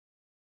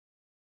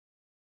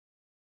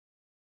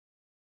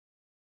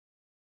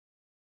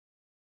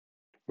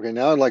Okay,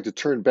 now I'd like to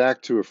turn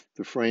back to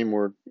the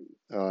framework,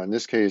 in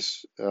this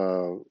case,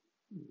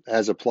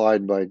 as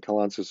applied by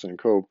Kalantzis and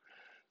Cope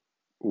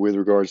with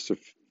regards to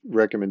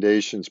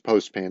recommendations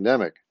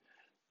post-pandemic.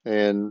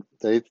 And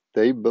they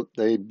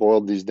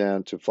boiled these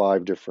down to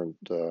five different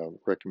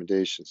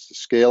recommendations: to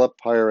scale up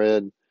higher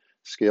ed,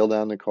 scale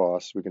down the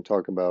costs. We'll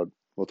talk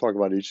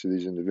about each of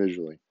these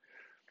individually.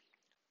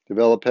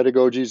 Develop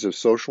pedagogies of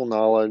social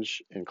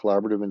knowledge and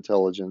collaborative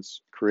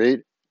intelligence.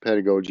 Create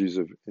pedagogies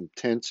of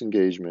intense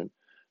engagement.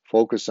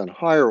 Focus on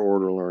higher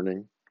order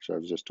learning, which I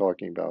was just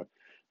talking about,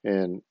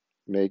 and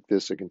make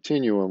this a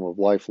continuum of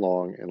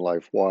lifelong and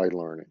life-wide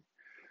learning.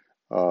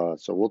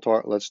 So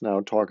let's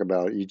now talk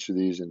about each of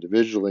these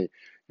individually.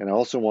 And I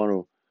also want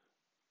to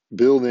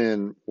build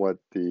in what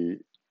the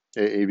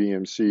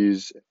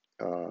AAVMC's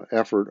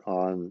effort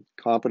on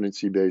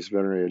competency-based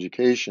veterinary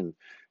education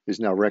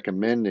is now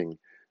recommending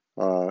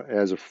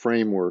as a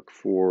framework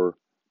for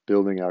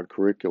building out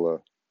curricula.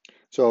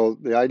 So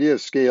the idea of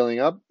scaling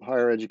up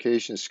higher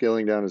education,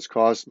 scaling down its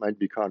costs might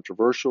be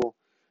controversial,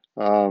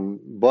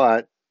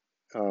 but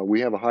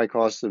we have a high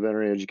cost of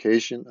veterinary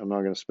education. I'm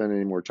not going to spend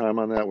any more time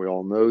on that. We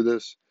all know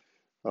this.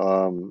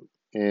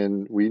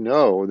 And we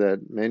know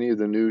that many of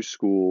the new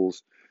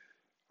schools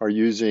are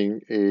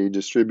using a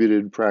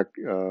distributed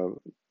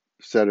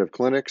set of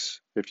clinics,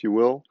 if you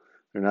will.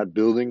 They're not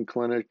building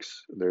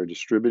clinics, they're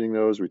distributing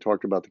those. We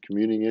talked about the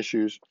commuting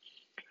issues.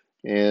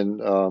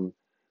 And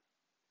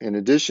in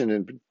addition,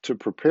 and to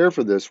prepare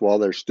for this while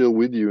they're still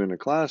with you in a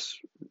class,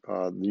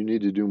 you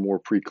need to do more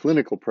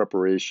preclinical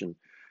preparation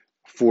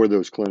for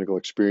those clinical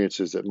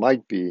experiences that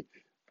might be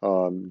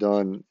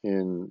done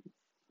in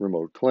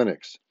remote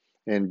clinics.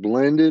 And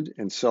blended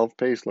and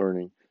self-paced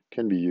learning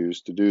can be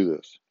used to do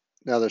this.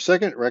 Now, the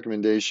second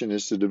recommendation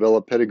is to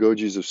develop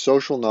pedagogies of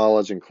social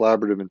knowledge and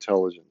collaborative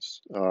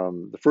intelligence.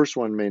 The first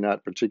one may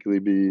not particularly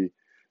be,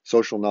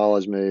 social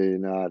knowledge may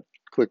not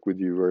click with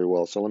you very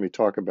well, so let me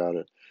talk about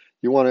it.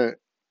 You want to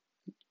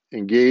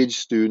engage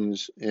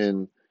students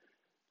in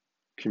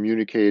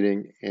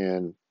communicating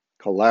and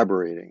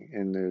collaborating,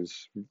 and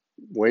there's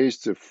ways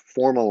to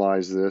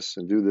formalize this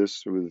and do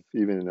this with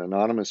even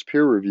anonymous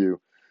peer review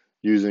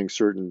using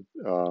certain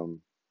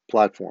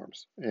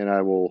platforms. And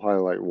I will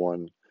highlight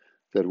one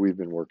that we've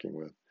been working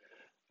with.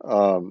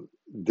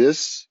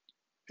 This,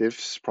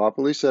 if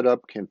properly set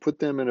up, can put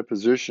them in a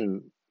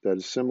position that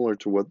is similar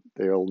to what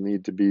they'll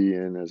need to be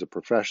in as a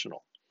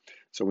professional.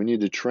 So we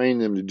need to train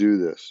them to do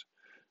this.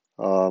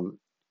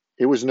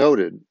 It was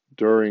noted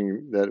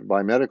during that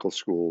by medical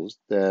schools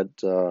that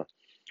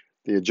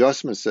the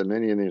adjustments that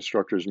many of the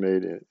instructors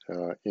made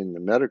in the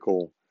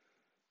medical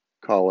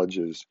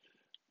colleges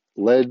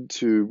led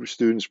to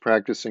students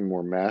practicing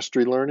more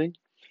mastery learning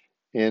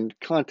and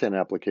content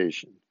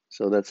application.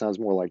 So that sounds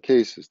more like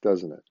cases,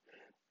 doesn't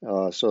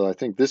it? So I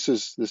think this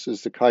is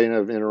the kind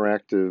of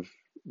interactive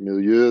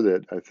milieu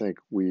that I think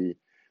we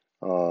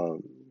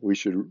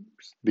should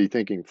be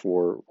thinking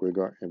for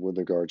with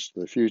regards to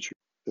the future.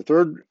 The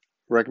third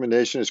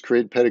recommendation is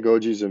create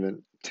pedagogies of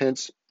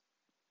intense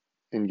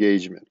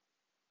engagement.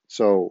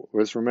 So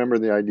let's remember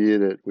the idea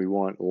that we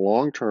want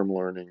long-term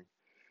learning,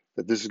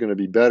 that this is going to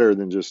be better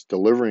than just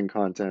delivering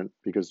content,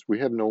 because we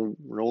have no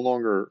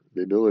longer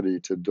the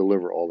ability to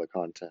deliver all the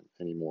content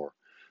anymore.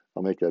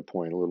 I'll make that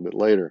point a little bit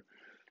later.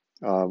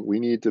 We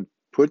need to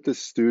put the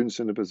students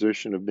in a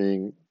position of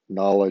being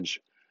knowledge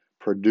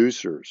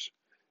producers,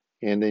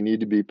 and they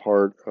need to be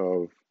part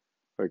of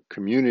a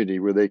community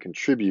where they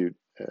contribute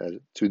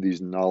to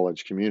these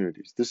knowledge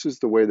communities. This is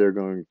the way they're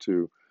going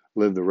to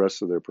live the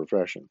rest of their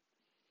profession.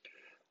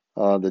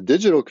 The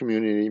digital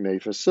community may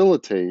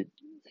facilitate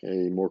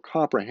a more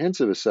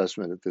comprehensive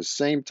assessment at the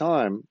same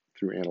time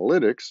through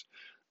analytics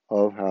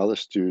of how the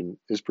student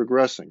is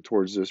progressing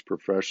towards this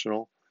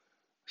professional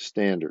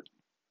standard.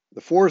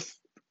 The fourth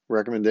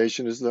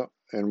recommendation is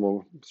and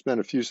we'll spend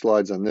a few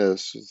slides on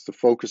this, is the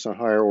focus on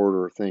higher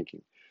order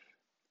thinking.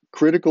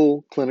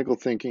 Critical clinical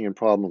thinking and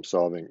problem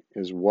solving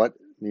is what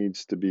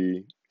needs to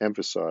be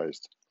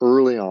emphasized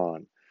early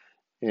on,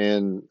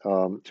 and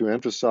to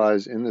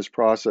emphasize in this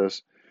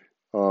process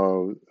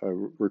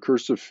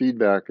recursive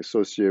feedback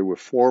associated with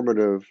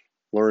formative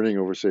learning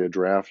over, say, a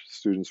draft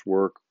student's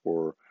work,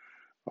 or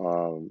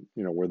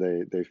where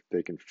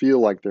they can feel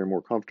like they're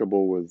more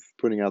comfortable with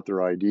putting out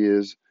their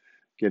ideas,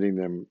 getting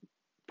them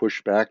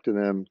pushed back to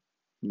them,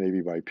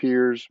 maybe by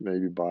peers,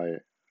 maybe by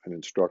an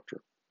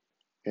instructor.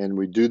 And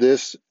we do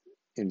this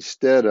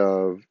instead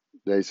of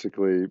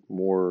basically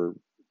more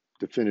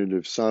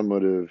definitive,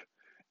 summative,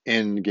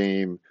 end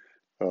game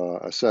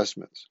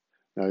assessments.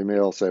 Now, you may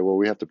all say, well,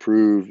 we have to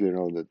prove,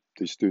 that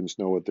these students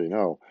know what they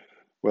know.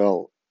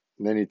 Well,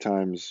 many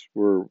times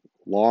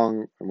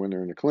when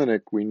they're in the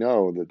clinic, we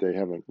know that they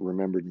haven't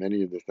remembered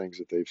many of the things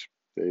that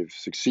they've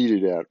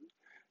succeeded at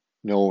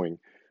knowing,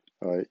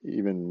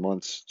 even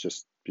months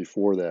just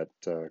before that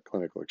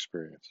clinical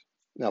experience.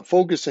 Now,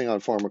 focusing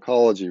on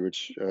pharmacology,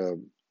 which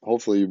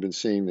hopefully you've been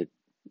seeing the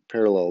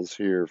parallels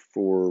here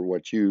for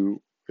what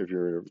you, if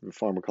you're a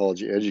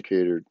pharmacology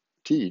educator,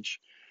 teach.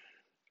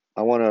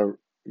 I want to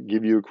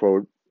give you a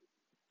quote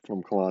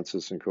from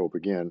Kalantzis and Cope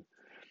again,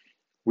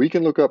 we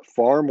can look up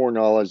far more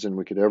knowledge than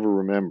we could ever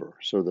remember.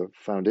 So the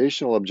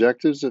foundational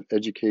objectives of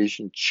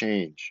education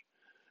change.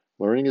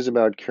 Learning is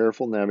about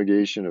careful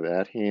navigation of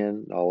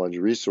at-hand knowledge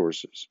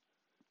resources.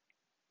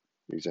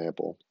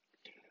 Example,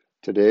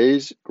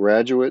 today's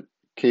graduate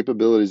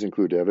capabilities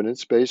include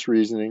evidence-based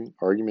reasoning,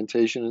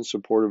 argumentation in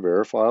support of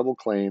verifiable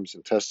claims,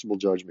 and testable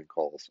judgment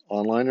calls.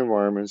 Online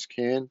environments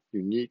can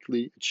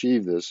uniquely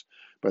achieve this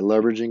by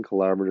leveraging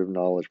collaborative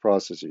knowledge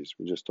processes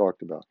we just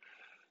talked about.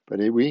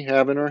 But we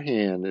have in our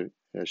hand,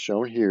 as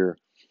shown here,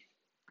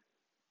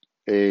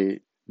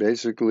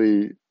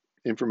 basically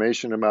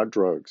information about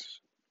drugs.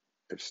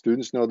 If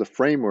students know the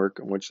framework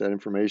in which that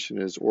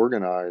information is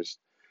organized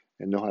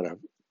and know how to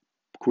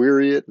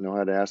query it, know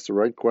how to ask the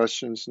right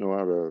questions, know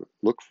how to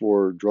look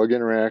for drug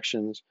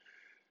interactions,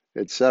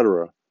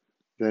 etc.,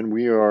 then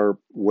we are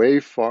way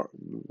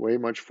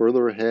much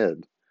further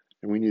ahead,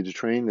 and we need to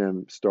train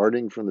them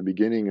starting from the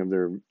beginning of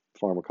their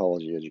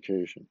pharmacology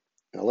education.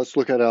 Now let's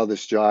look at how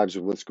this jives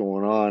with what's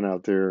going on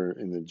out there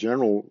in the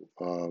general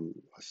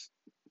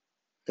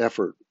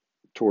effort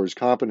towards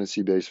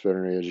competency-based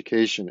veterinary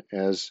education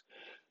as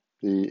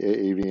the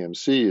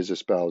AAVMC is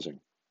espousing.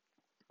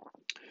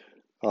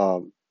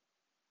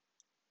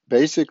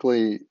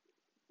 Basically,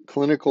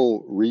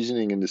 clinical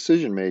reasoning and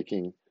decision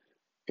making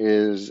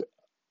is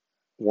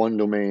one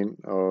domain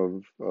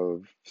of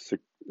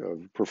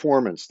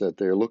performance that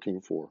they're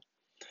looking for.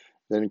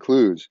 That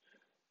includes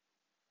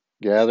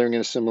gathering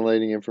and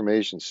assimilating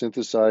information,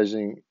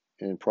 synthesizing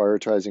and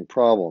prioritizing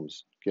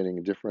problems, getting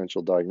a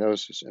differential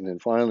diagnosis, and then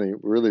finally,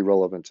 really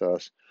relevant to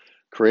us,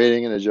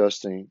 creating and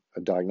adjusting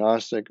a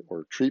diagnostic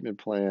or treatment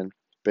plan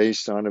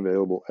based on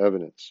available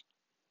evidence.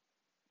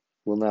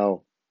 We'll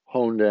now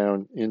hone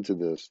down into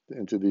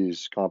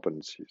these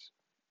competencies.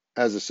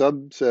 As a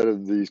subset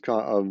of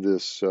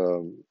this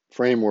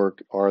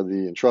framework are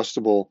the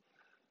entrustable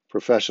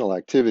professional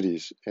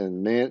activities,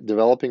 and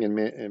developing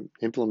and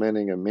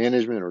implementing a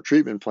management or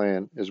treatment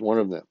plan is one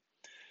of them.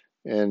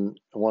 And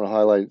I want to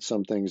highlight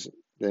some things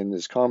in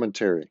this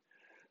commentary.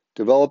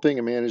 Developing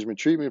a management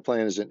treatment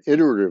plan is an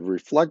iterative,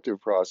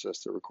 reflective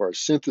process that requires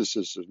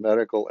synthesis of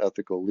medical,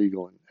 ethical,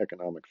 legal, and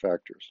economic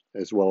factors,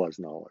 as well as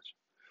knowledge.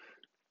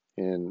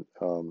 And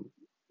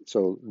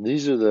so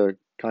these are the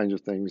kinds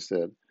of things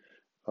that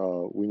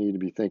we need to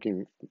be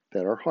thinking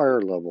that are higher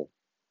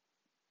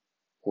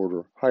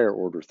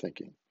order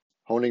thinking.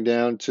 Honing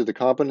down to the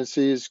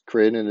competencies,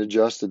 create and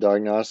adjust a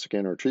diagnostic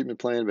and or treatment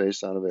plan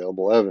based on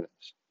available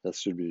evidence. That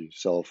should be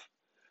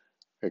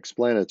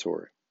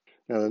self-explanatory.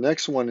 Now, the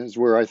next one is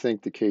where I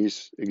think the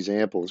case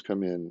examples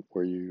come in,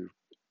 where you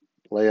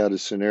lay out a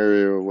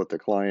scenario of what the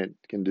client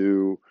can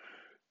do,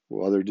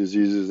 what other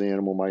diseases the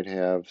animal might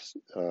have,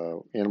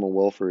 animal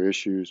welfare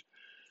issues.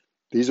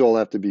 These all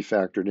have to be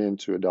factored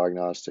into a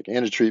diagnostic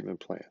and a treatment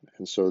plan.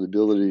 And so the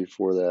ability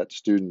for that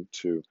student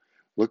to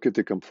look at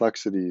the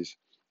complexities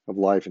of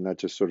life and not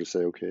just sort of say,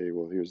 okay,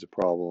 well, here's the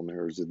problem,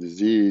 here's the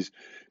disease,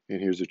 and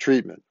here's the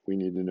treatment. We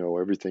need to know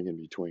everything in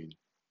between.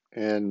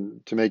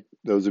 And to make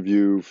those of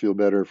you feel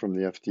better from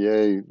the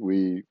FDA,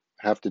 we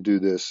have to do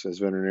this as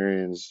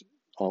veterinarians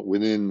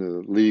within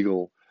the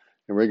legal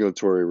and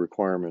regulatory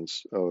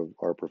requirements of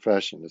our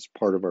profession. It's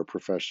part of our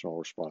professional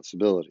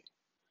responsibility.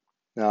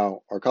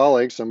 Now, our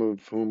colleagues, some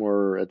of whom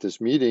are at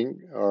this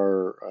meeting,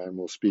 and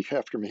will speak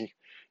after me,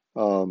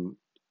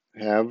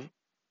 have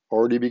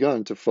already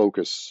begun to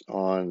focus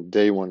on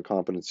day one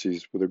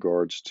competencies with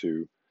regards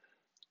to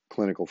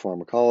clinical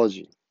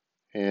pharmacology.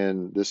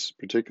 And this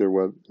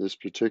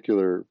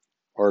particular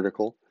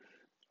article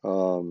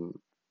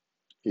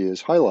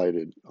is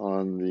highlighted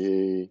on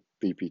the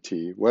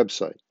AVPT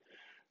website.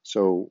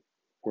 So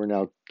we're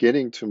now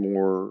getting to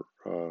more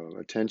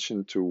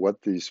attention to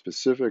what the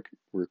specific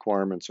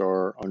requirements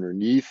are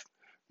underneath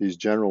these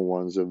general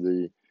ones of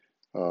the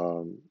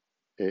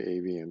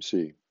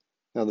AAVMC.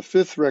 Now, the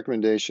fifth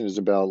recommendation is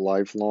about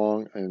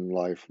lifelong and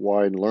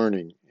life-wide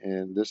learning,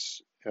 and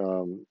this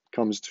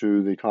comes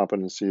to the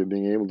competency of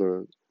being able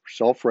to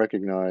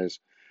self-recognize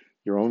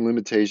your own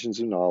limitations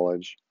of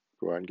knowledge,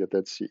 go out and get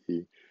that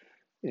CE,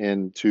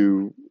 and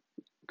to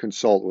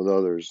consult with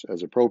others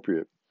as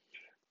appropriate.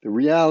 The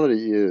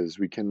reality is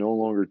we can no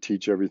longer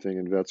teach everything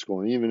in vet school,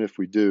 and even if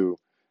we do,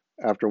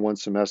 after one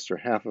semester,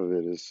 half of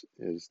it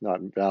is not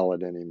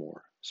valid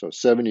anymore. So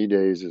 70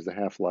 days is the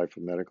half-life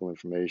of medical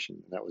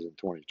information, and that was in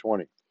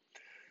 2020.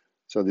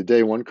 So the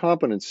day one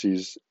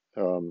competencies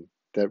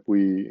that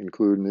we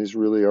include, and these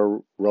really are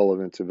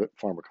relevant to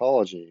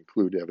pharmacology,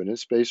 include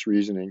evidence-based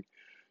reasoning,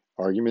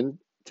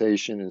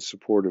 argumentation in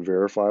support of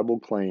verifiable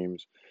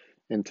claims,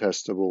 and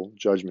testable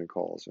judgment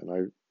calls. And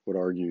I would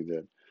argue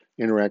that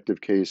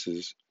interactive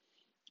cases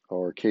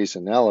or case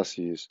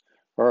analyses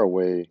are a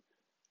way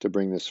to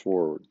bring this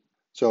forward.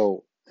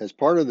 So as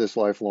part of this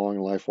lifelong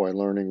and life-wide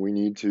learning, we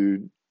need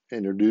to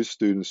introduce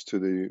students to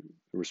the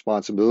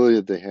responsibility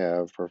that they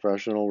have,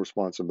 professional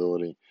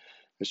responsibility,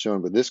 as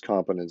shown by this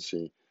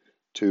competency,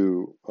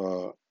 to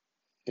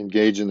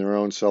engage in their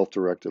own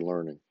self-directed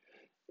learning.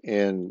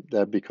 And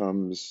that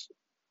becomes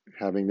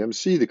having them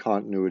see the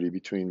continuity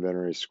between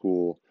veterinary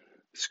school,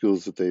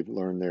 skills that they've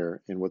learned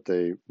there, and what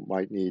they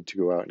might need to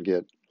go out and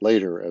get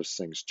later as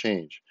things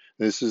change.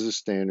 This is a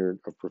standard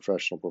of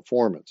professional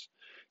performance,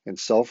 and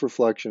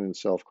self-reflection and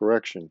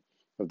self-correction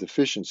of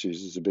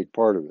deficiencies is a big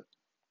part of it,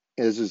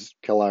 as is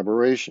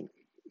collaboration.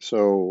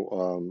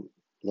 So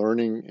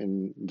learning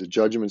in the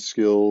judgment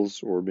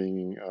skills or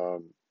being,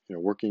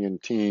 working in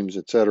teams,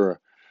 etc.,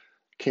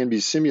 can be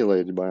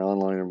simulated by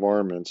online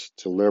environments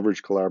to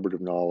leverage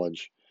collaborative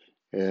knowledge.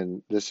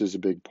 And this is a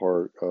big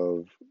part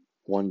of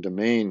one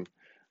domain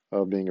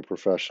of being a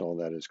professional, and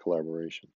that is collaboration.